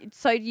 reckon?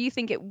 So do you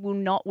think it will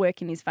not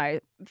work in his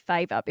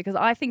favour? Because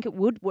I think it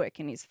would work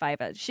in his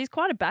favour. She's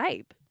quite a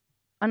babe,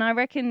 and I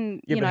reckon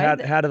Yeah, you but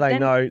know. how do they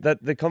then- know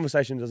that the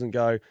conversation doesn't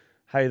go?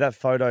 Hey, that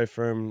photo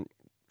from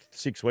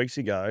 6 weeks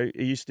ago.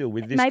 Are you still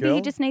with this Maybe girl?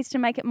 he just needs to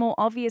make it more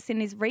obvious in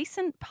his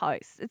recent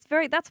posts.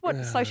 That's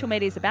what social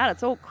media is about.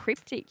 It's all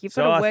cryptic. You've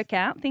So got I to th- work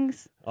out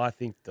things. I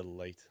think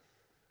delete.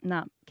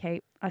 Nah,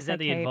 keep. I Is say that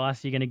the keep.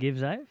 advice you're going to give,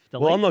 Zave?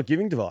 Well, I'm not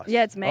giving advice.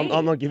 Yeah, it's me.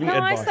 I'm not giving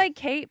advice. I say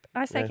keep.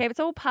 Yeah. Keep. It's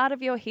all part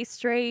of your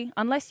history.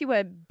 Unless you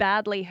were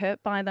badly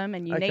hurt by them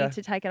and you Okay. need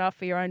to take it off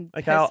for your own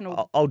Okay,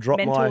 personal I'll drop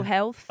mental my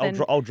health.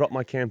 I'll drop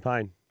my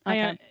campaign.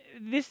 Hang on.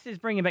 This is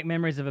bringing back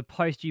memories of a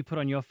post you put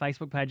on your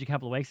Facebook page a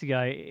couple of weeks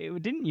ago.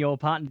 Didn't your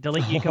partner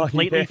delete you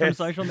completely from yes.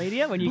 social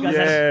media when you guys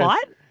had a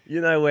fight?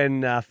 You know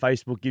when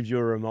Facebook gives you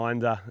a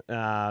reminder,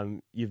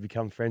 you've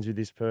become friends with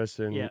this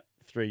person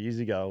 3 years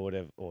ago or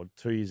whatever, or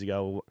 2 years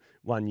ago, or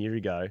 1 year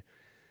ago.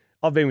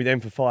 I've been with them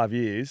for 5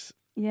 years.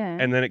 Yeah.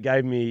 And then it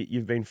gave me,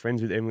 you've been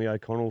friends with Emily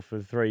O'Connell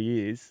for 3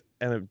 years.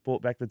 And it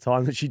brought back the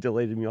time that she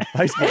deleted me off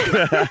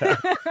Facebook.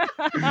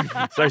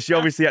 So she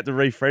obviously had to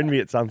refriend me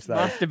at some stage.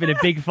 Must have been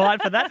a big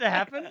fight for that to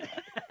happen.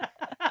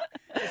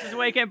 This is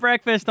Weekend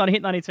Breakfast on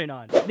Hit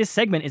 92.9. This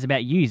segment is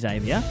about you,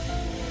 Xavier.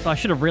 So I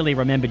should have really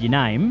remembered your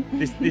name.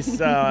 This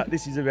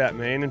is about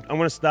me, and I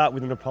want to start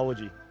with an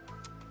apology.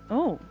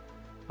 Oh.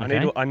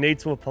 I need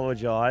to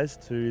apologise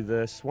to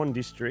the Swan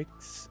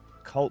District's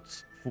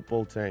Colts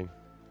football team,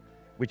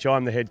 which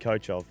I'm the head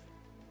coach of.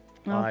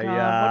 Oh,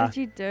 God. What did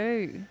you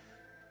do?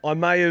 I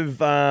may have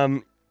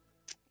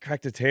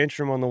cracked a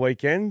tantrum on the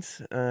weekend.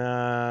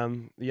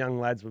 The young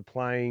lads were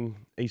playing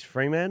East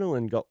Fremantle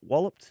and got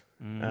walloped.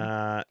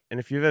 And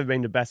if you've ever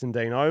been to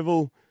Bassendean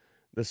Oval,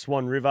 the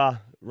Swan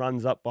River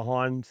runs up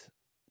behind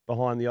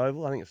the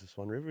oval. I think it's the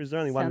Swan River. Is there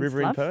only one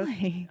river in Perth?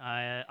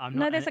 I'm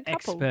No, not there's an a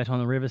couple. expert on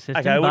the river system.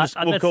 Okay, we'll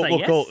but call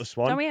let's say it the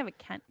Swan. Don't we have a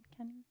can?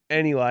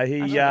 Anyway,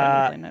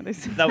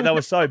 they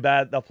were so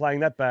bad. They were playing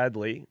that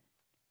badly.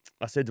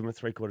 I said to them at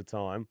 3/4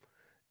 time,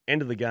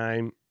 end of the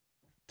game,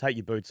 take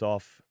your boots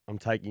off. I'm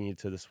taking you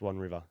to the Swan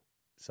River.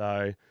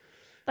 So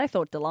They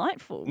thought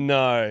delightful.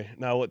 no.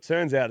 It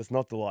turns out it's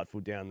not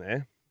delightful down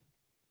there.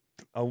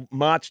 I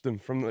marched them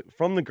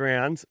from the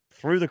ground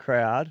through the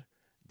crowd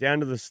down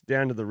to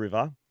the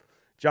river,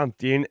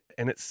 jumped in,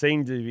 and it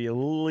seemed to be a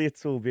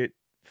little bit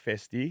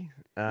festy.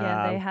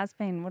 Yeah, there has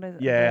been. What is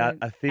it? Yeah,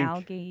 the I think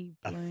algae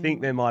I bloom?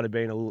 think there might have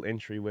been a little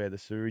entry where the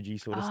seweragey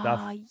sort of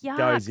stuff yuck,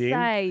 goes in.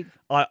 Save.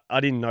 I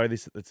didn't know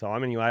this at the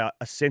time. Anyway,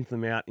 I sent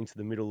them out into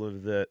the middle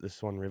of the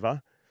Swan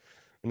River,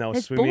 and they were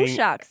There's swimming. bull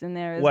sharks in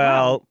there as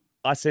well.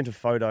 I sent a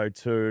photo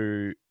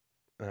to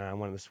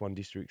one of the Swan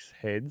District's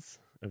heads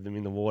of them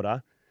in the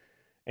water,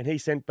 and he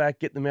sent back,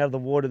 get them out of the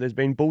water. There's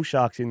been bull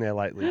sharks in there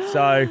lately.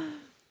 So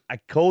I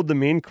called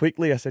them in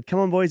quickly. I said, come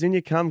on, boys, in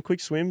you come, quick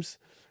swims.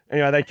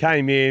 Anyway, they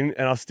came in,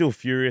 and I was still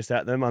furious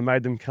at them. I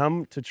made them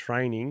come to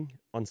training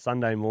on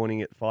Sunday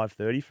morning at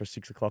 5:30 for a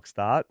 6 o'clock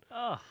start,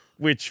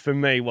 which for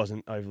me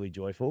wasn't overly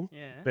joyful.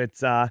 Yeah.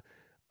 But I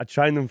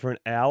trained them for an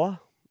hour.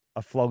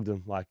 I flogged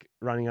them, like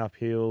running up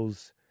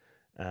hills,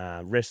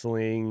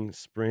 wrestling,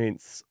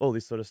 sprints, all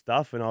this sort of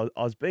stuff. And I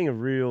was being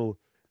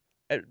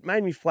it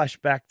made me flash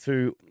back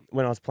to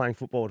when I was playing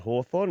football at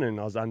Hawthorn and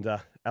I was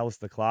under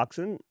Alistair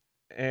Clarkson.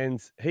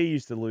 And he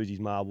used to lose his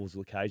marbles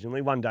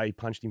occasionally. One day he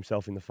punched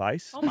himself in the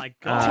face. Oh my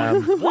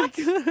God. What?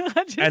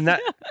 And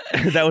that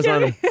was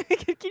one of the...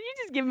 Can you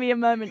just give me a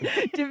moment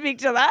to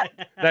picture that?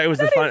 That was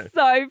That is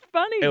so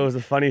funny. It was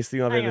the funniest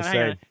thing I've Hang ever on,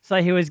 seen. hang on.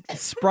 So he was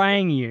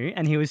spraying you,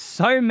 and he was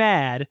so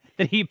mad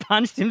that he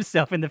punched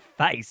himself in the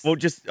face. Well,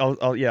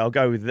 I'll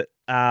go with it.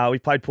 We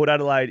played in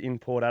Adelaide,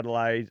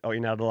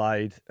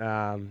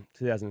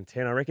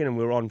 2010, I reckon, and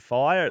we were on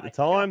fire at the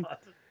time.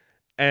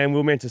 And we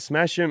were meant to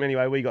smash him.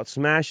 Anyway, we got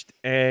smashed,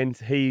 and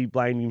he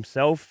blamed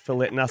himself for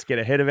letting us get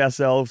ahead of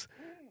ourselves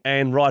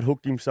and right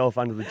hooked himself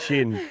under the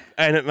chin.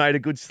 And it made a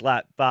good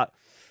slap. But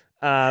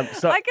I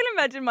can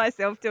imagine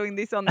myself doing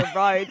this on the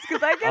roads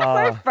because I get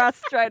so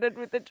frustrated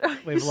with the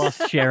drivers. We've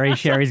lost Sherry.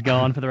 Sherry's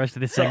gone for the rest of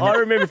this So segment. I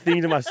remember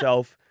thinking to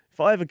myself, if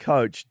I ever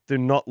coach, do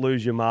not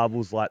lose your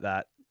marbles like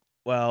that.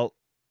 Well,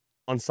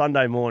 on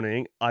Sunday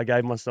morning, I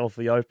gave myself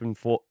the open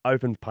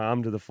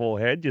palm to the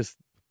forehead, just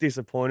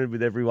disappointed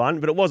with everyone,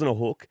 but it wasn't a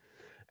hook.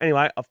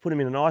 Anyway, I've put them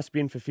in an ice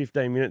bin for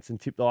 15 minutes and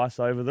tipped ice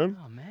over them.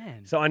 Oh,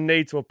 man. So I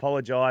need to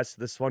apologise to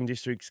the Swan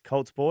District's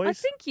Colts boys. I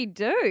think you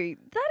do.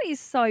 That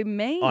is so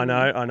mean. I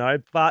know.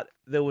 But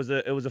it was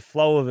a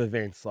flow of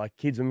events. Like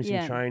kids were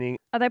missing training.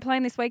 Are they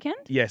playing this weekend?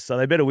 Yes, so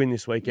they better win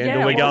this weekend.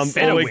 Yeah, or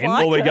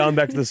we're going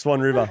back to the Swan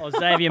River. Or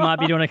Xavier might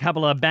be doing a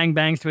couple of bang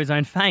bangs to his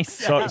own face.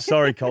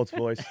 Sorry, Colts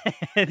boys.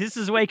 This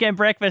is Weekend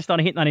Breakfast on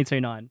Hit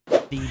 92.9.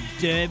 The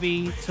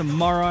Derby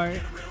tomorrow.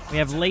 We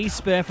have Lee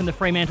Spur from the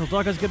Fremantle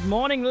Dockers. Good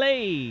morning,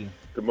 Lee.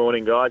 Good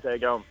morning, guys. How you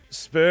going?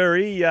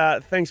 Spurry,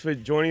 thanks for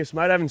joining us,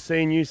 mate. I haven't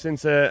seen you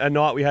since a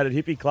night we had at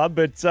Hippie Club,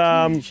 but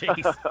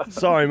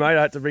sorry, mate,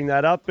 I had to bring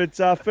that up. But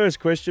first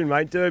question,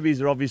 mate,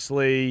 derbies are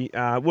obviously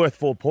worth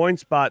 4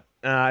 points, but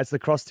it's the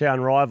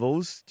crosstown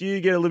rivals. Do you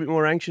get a little bit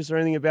more anxious or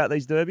anything about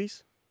these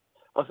derbies?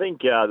 I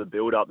think the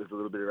build-up is a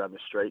little bit around the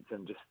streets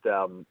and just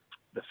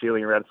the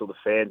feeling around all the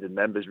fans and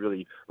members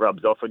really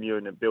rubs off on you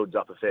and it builds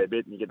up a fair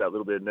bit and you get that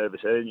little bit of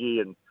nervous energy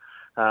and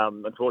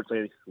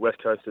unfortunately, West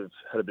Coast have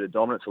had a bit of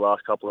dominance the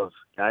last couple of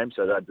games,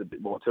 so that adds a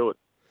bit more to it.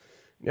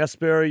 Now,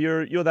 Spurry,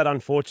 you're that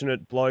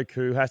unfortunate bloke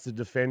who has to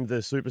defend the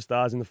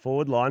superstars in the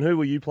forward line. Who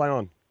will you play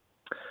on?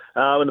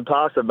 In the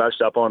past, I've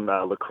matched up on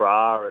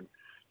Lacroix and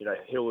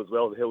Hill as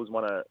well. The Hill's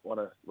one of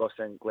Ross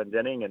and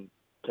Glendenning, and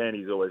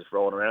Candy's always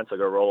rolling around, so I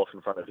got to roll off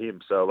in front of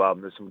him. So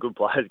there's some good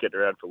players getting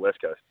around for West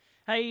Coast.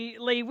 Hey,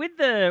 Lee, with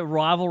the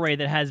rivalry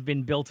that has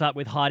been built up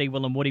with Heidi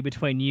Woody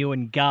between you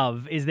and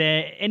Gov, is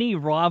there any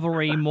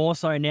rivalry more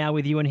so now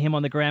with you and him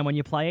on the ground when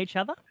you play each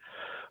other?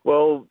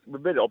 Well,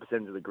 we've been at opposite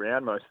ends of the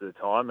ground most of the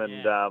time,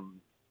 and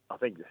I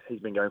think he's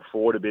been going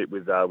forward a bit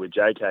with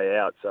JK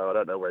out, so I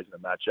don't know where he's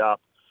going to match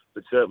up.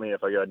 But certainly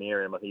if I go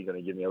near him, I think he's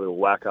going to give me a little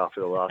whack after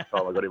the last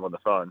time I got him on the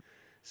phone.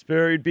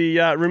 Spur, it'd be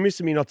remiss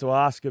of me not to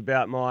ask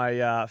about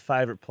my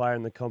favourite player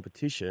in the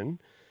competition.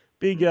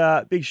 Big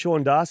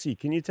Sean Darcy.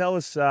 Can you tell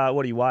us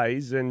what he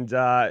weighs and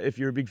if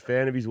you're a big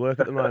fan of his work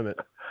at the moment?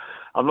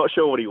 I'm not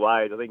sure what he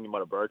weighs. I think he might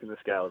have broken the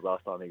scales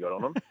last time he got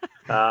on him.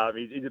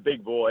 He's a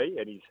big boy,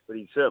 but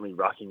he's certainly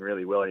rucking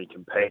really well and he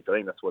competes. I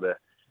think that's what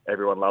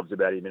everyone loves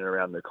about him in and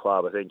around the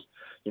club. I think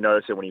you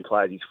notice it when he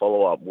plays his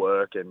follow-up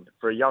work, and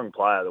for a young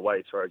player, the way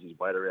he throws his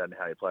weight around and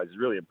how he plays is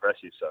really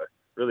impressive. So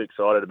really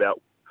excited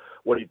about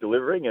what he's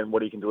delivering and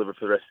what he can deliver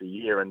for the rest of the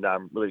year, and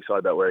I'm really excited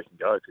about where he can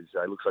go because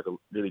he looks like a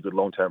really good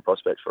long-term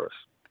prospect for us.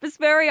 For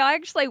Sperry, I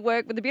actually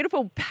work with the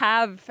beautiful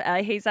Pav.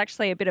 He's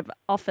actually a bit of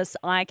office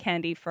eye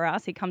candy for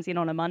us. He comes in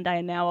on a Monday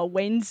and now a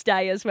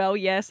Wednesday as well.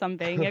 Yes, I'm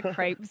being a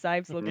creep.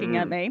 Zave's looking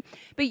at me.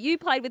 But you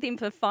played with him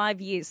for 5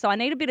 years, so I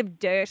need a bit of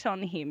dirt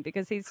on him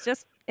because he's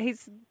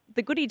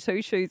the goody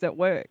two-shoes at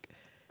work.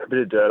 A bit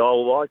of dirt.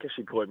 I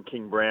actually call him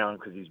King Brown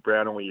because he's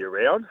brown all year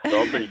round.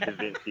 So I'm pretty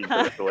convinced he's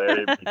going to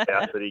hilarious in his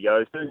house that he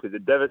goes to because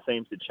it never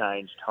seems to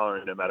change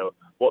tone no matter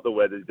what the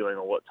weather's doing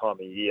or what time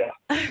of year.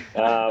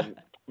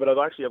 But I've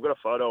got a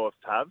photo of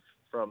Pav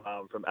from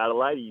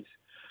Adelaide.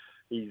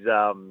 He's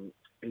a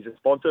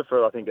sponsor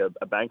for I think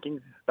a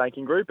banking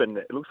group, and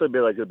it looks like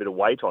he's got a bit of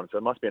weight on, so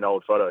it must be an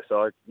old photo.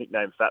 So I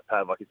nicknamed Fat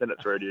Pav. I can send it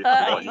through to you.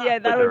 Yeah,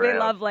 that would be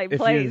lovely.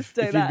 Please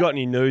do that. If you've got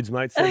any nudes,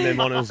 mate, send them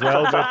on as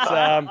well.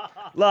 But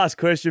last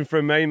question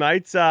from me,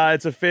 mate.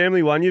 It's a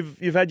family one.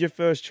 You've had your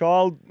first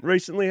child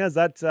recently. Has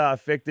that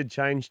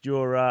changed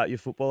your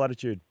football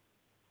attitude?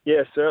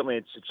 Yeah, certainly.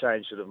 It's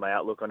changed sort of my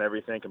outlook on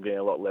everything. I'm getting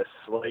a lot less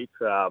sleep.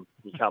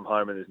 You come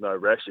home and there's no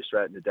rest. You're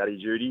straight into daddy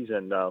duties,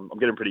 and I'm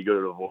getting pretty good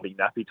at avoiding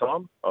nappy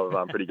time.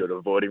 I'm pretty good at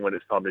avoiding when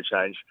it's time to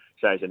change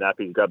the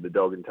nappies, grab the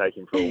dog and take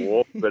him for a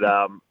walk. But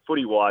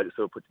footy-wise, it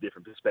sort of puts a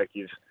different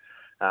perspective.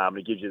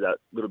 It gives you that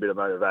little bit of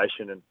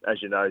motivation. And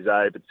as you know,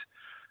 Zabe,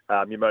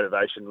 your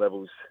motivation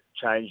levels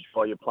change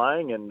while you're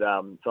playing, and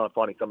so I'm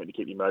finding something to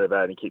keep you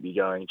motivated and keep you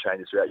going and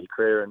changes throughout your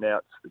career. And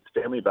now it's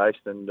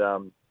family-based, and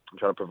I'm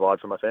trying to provide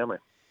for my family.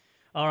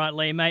 All right,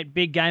 Lee, mate,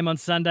 big game on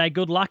Sunday.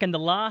 Good luck, and the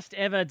last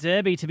ever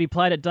derby to be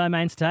played at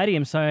Domain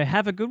Stadium, so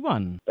have a good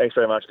one. Thanks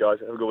very much, guys.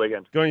 Have a good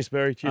weekend. Go on you,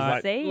 Sperry. Cheers,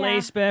 mate. See ya. Lee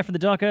Spur for the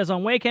Dockers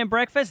on Weekend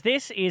Breakfast.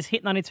 This is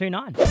Hit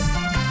 92.9.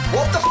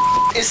 What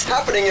the is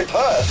happening in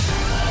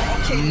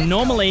Perth?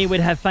 Normally, we'd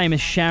have famous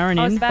Sharon in,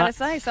 I was about but to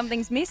say,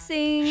 something's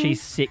missing. she's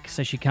sick,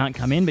 so she can't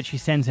come in, but she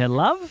sends her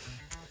love.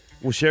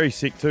 Well, Sherry's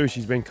sick too.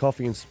 She's been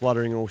coughing and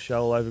spluttering all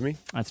show all over me.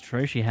 That's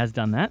true. She has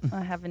done that.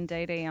 I have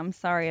indeed. I'm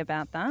sorry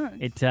about that.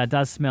 It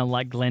does smell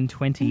like Glen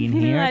 20 in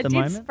here at the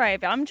moment. I did spray a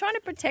bit. I'm trying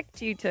to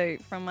protect you two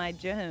from my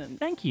germs.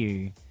 Thank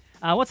you.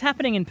 What's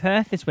happening in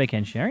Perth this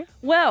weekend, Sherry?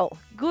 Well,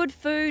 good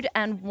food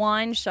and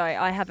wine show.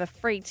 I have a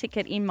free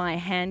ticket in my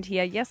hand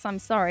here. Yes, I'm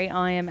sorry.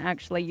 I am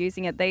actually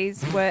using it.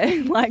 These were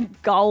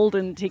like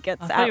golden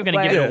tickets. I thought you were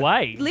going to give it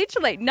away.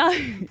 Literally, no.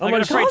 I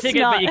got a free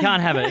ticket, but you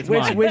can't have it. It's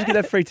mine. Where'd you get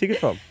that free ticket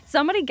from?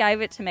 Somebody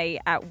gave it to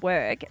me at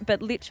work,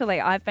 but literally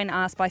I've been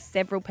asked by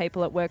several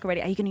people at work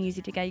already, are you going to use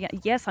your ticket?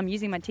 Yes, I'm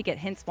using my ticket,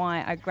 hence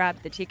why I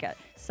grabbed the ticket.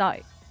 So...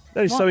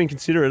 That is so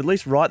inconsiderate. At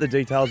least write the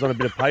details on a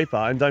bit of paper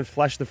and don't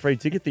flash the free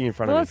ticket thing in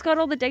front of me. Well, it's got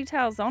all the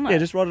details on it. Yeah,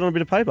 just write it on a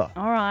bit of paper.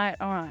 All right.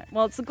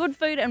 Well, it's a good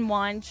food and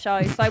wine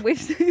show, so we've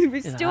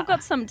still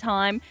got some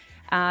time.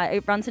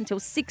 It runs until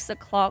 6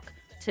 o'clock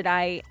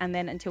today and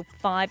then until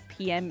 5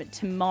 p.m.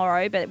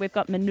 tomorrow. But we've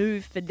got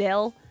Manu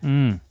Fidel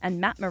and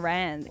Matt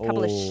Moran, a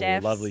couple of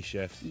chefs. Lovely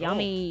chefs.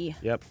 Yummy.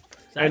 Yep.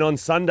 And on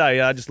Sunday,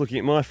 just looking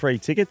at my free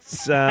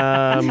tickets.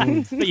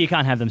 But you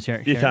can't have them,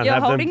 Sherry. You can't You're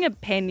have holding them. a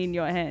pen in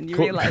your hand. You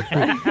realise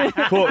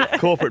that?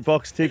 Corporate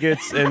box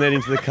tickets and then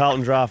into the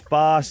Carlton Draft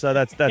Bar. So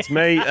that's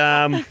me.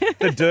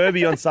 The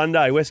Derby on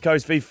Sunday, West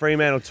Coast v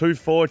Fremantle,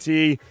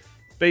 2:40.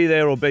 Be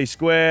there or be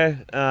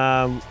square.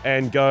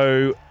 And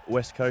go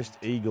West Coast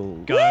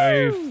Eagles.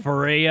 Go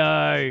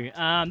Freo.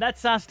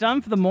 That's us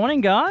done for the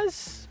morning,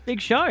 guys. Big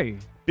show.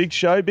 Big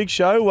show.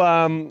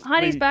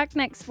 Heidi's back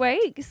next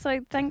week, so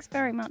thanks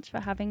very much for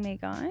having me,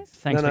 guys.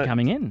 Thanks for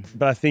coming in.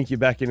 But I think you're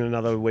back in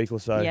another week or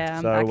so. Yeah,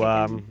 I'm so,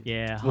 back again.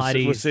 Yeah,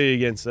 Heidi. We'll see you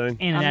again soon.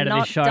 In and out of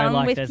this show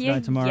like there's no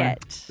tomorrow.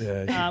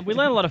 Yeah. We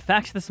learned a lot of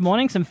facts this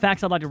morning. Some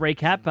facts I'd like to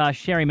recap.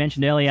 Sherry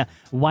mentioned earlier,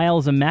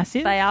 whales are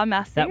massive. They are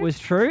massive. That was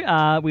true.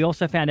 We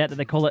also found out that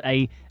they call it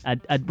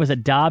a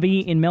derby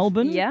in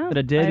Melbourne. Yeah. But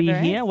a derby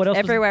here. What else?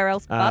 Everywhere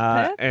else but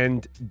Perth.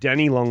 And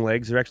Danny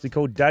Longlegs are actually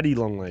called Daddy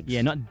Longlegs.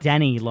 Yeah, not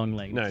Danny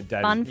Longlegs. No,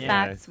 daddy. Fun Yeah.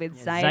 facts with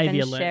Zave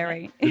Xavier and learned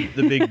Sherry.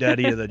 The big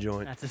daddy of the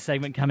joint. That's a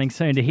segment coming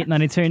soon to Hit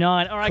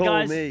 92.9. All right, Call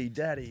guys. me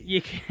daddy.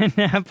 You can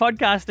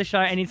podcast the show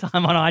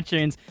anytime on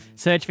iTunes.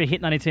 Search for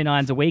Hit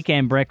 92.9's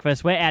Weekend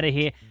Breakfast. We're out of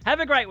here. Have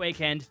a great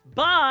weekend.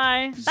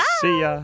 Bye. See ya.